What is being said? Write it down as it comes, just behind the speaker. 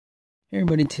Hey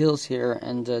everybody, Tails here,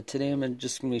 and today I'm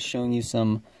just going to be showing you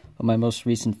some of my most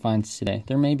recent finds today.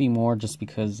 There may be more just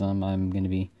because I'm going to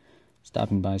be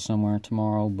stopping by somewhere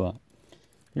tomorrow, but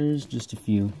here's just a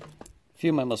few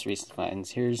of my most recent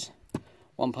finds. Here's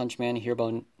One Punch Man,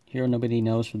 Hero Nobody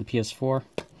Knows for the PS4,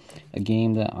 a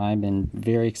game that I've been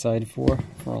very excited for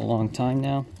a long time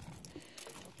now.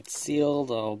 It's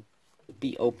sealed. I'll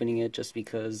be opening it just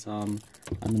because I've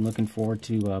been looking forward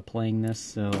to playing this,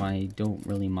 so I don't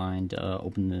really mind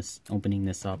opening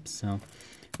this up. So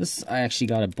this, I actually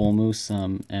got at Bull Moose,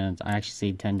 and I actually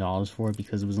saved $10 for it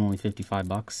because it was only 55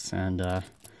 bucks, and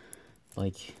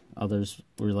like others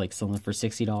were like selling it for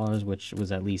 $60, which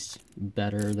was at least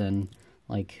better than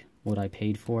like what I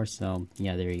paid for. So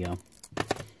yeah, there you go.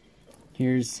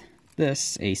 Here's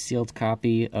this, a sealed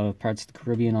copy of Pirates of the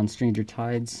Caribbean on Stranger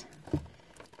Tides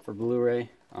for Blu-ray.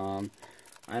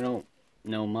 I don't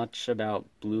know much about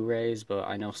Blu-rays, but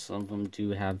I know some of them do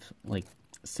have like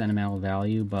sentimental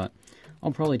value, but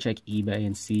I'll probably check eBay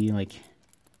and see like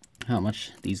how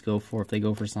much these go for. If they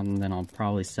go for something, then I'll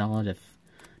probably sell it. If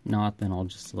not, then I'll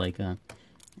just like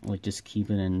just keep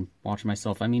it and watch it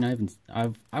myself. I mean, I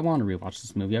want to rewatch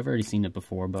this movie. I've already seen it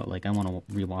before, but like I want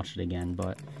to rewatch it again.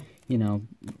 But you know,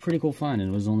 pretty cool find,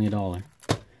 and it was only $1.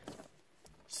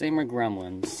 Same with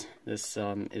Gremlins. This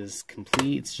is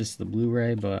complete. It's just the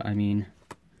Blu-ray, but I mean,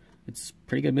 it's a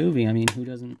pretty good movie. I mean, who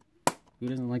doesn't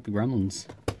like the Gremlins?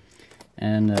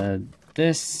 And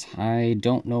this, I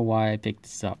don't know why I picked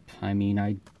this up. I mean,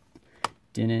 I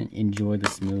didn't enjoy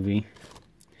this movie,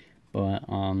 but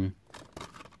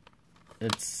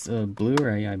it's a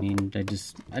Blu-ray. I mean, I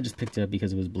just picked it up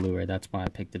because it was Blu-ray. That's why I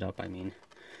picked it up. I mean,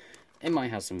 it might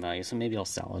have some value, so maybe I'll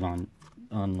sell it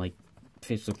on like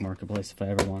Facebook Marketplace if I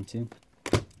ever want to.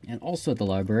 And also at the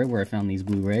library where I found these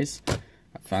Blu-rays,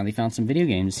 I finally found some video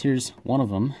games. Here's one of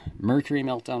them, Mercury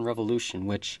Meltdown Revolution,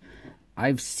 which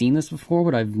I've seen this before,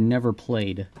 but I've never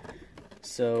played.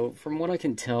 So from what I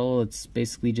can tell, it's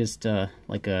basically just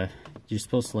like you're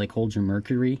supposed to like hold your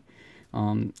Mercury.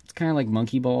 It's kind of like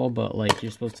Monkey Ball, but like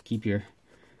you're supposed to keep your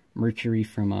Mercury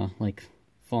from like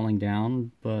falling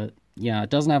down. But yeah, it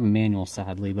doesn't have a manual,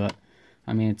 sadly, but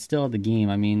I mean, it's still the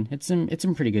game. I mean, it's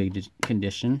in pretty good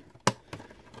condition.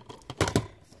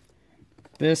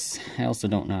 This, I also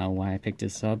don't know why I picked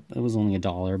this up. It was only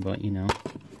 $1, but you know,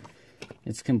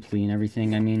 it's complete and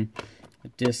everything. I mean, the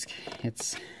disc, I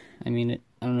don't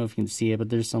know if you can see it, but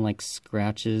there's some like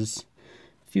scratches,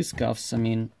 a few scuffs. I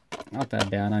mean, not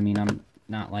that bad. I mean, I'm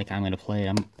not like I'm gonna play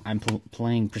it. I'm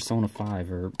playing Persona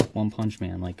 5 or One Punch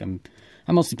Man. Like I'm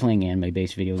mostly playing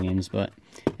anime-based video games. But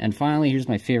and finally, here's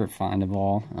my favorite find of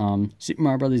all: Super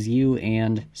Mario Bros. U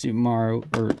and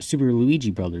Super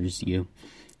Luigi Brothers U.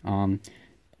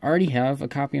 I already have a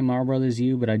copy of Mario Bros.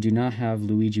 U, but I do not have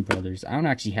Luigi Brothers. I don't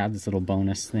actually have this little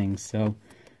bonus thing, so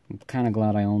I'm kind of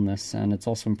glad I own this. And it's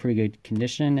also in pretty good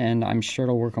condition, and I'm sure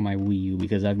it'll work on my Wii U,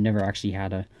 because I've never actually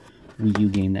had a Wii U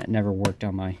game that never worked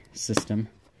on my system.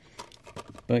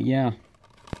 But yeah,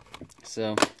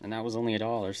 so, and that was only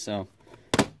 $1, so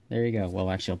there you go.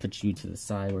 Well, actually, I'll put you to the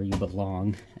side where you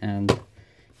belong. And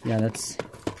yeah, that's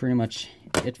pretty much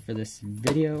it for this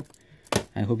video.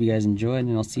 I hope you guys enjoyed,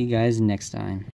 and I'll see you guys next time.